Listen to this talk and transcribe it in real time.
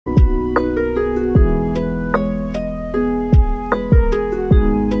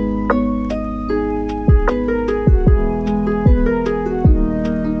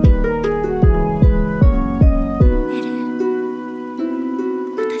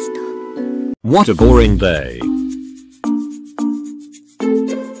What a boring day.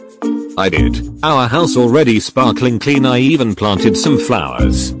 I did. Our house already sparkling clean. I even planted some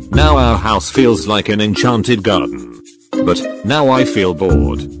flowers. Now our house feels like an enchanted garden. But now I feel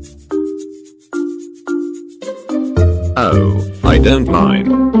bored. Oh, I don't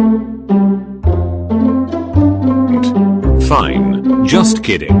mind. Fine, just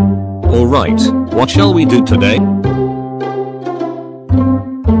kidding. Alright, what shall we do today?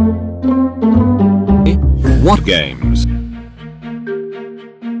 What games?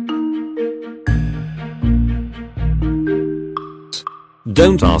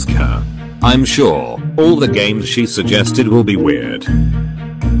 Don't ask her. I'm sure all the games she suggested will be weird.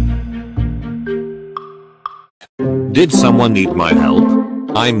 Did someone need my help?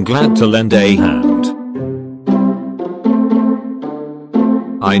 I'm glad to lend a hand.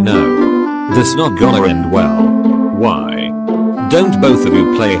 I know. This not gonna end well. Why? Don't both of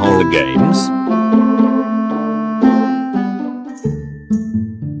you play horror games?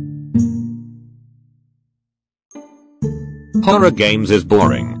 Horror games is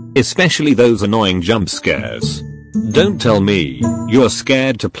boring, especially those annoying jump scares. Don't tell me you're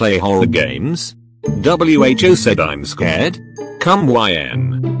scared to play horror games. WHO said I'm scared? Come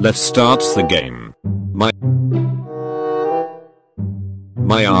YN, let's start the game.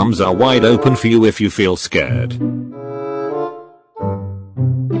 My arms are wide open for you if you feel scared.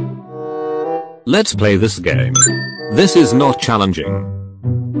 Let's play this game. This is not challenging.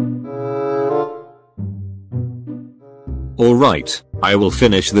 Alright, I will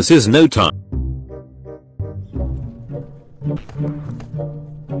finish this is no time.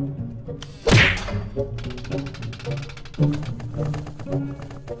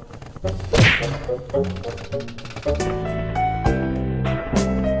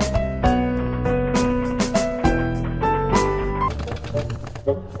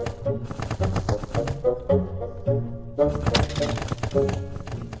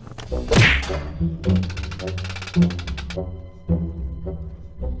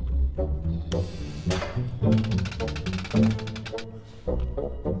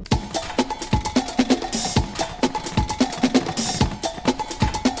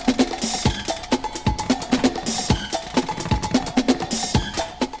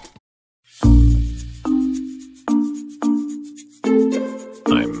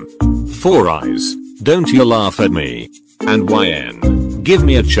 Four eyes, don't you laugh at me. And YN, give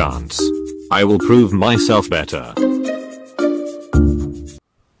me a chance. I will prove myself better.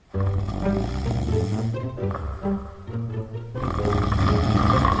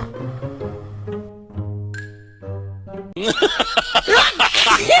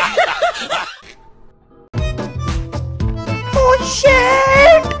 Oh shit!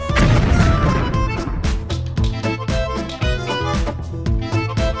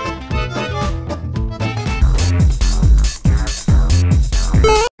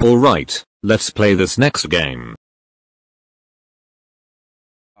 Alright, let's play this next game.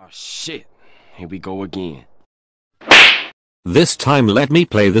 Oh shit, here we go again. This time let me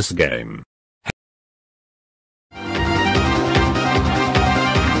play this game.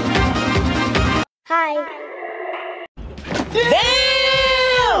 Hi.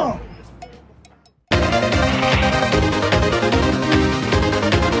 Damn!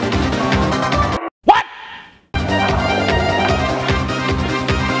 What?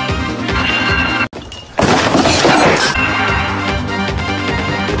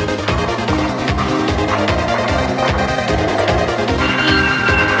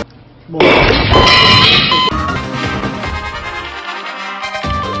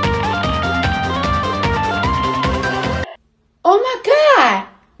 Oh my god!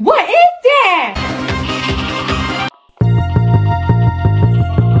 What is that?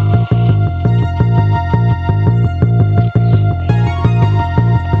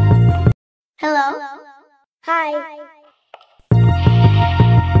 Hello? Hi.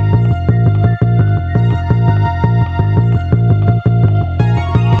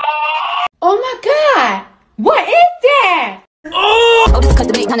 Oh my god! What is that? Oh, this is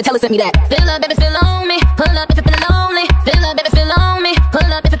custom made, kinda tell us sent me that. Fill up, baby, fill on me. Pull up if you're feeling lonely. Fill up, baby, fill on me.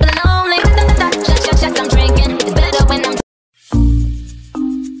 Pull up if you're feeling lonely. Shots, shots, shots, I'm drinking. It's better when I'm.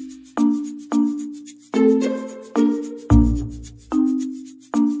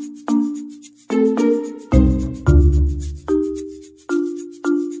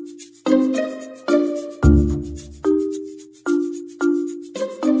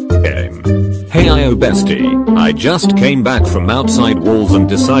 Hey yo bestie, I just came back from outside walls and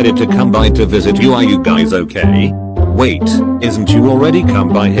decided to come by to visit you. Are you guys okay? Wait, isn't you already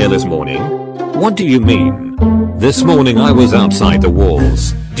come by here this morning? What do you mean? This morning I was outside the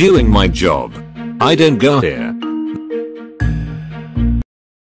walls. Doing my job. I don't go here.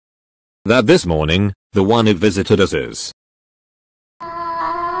 That this morning, the one who visited us is.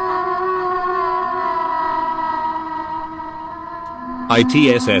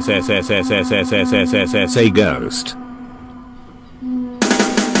 ITSSSSSSSSSSSSSA ghost.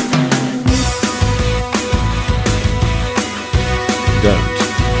 Don't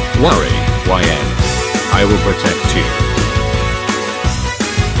worry, YN. I will protect you.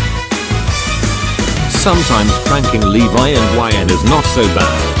 Sometimes pranking Levi and YN is not so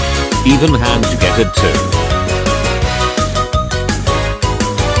bad. Even Hange get it too.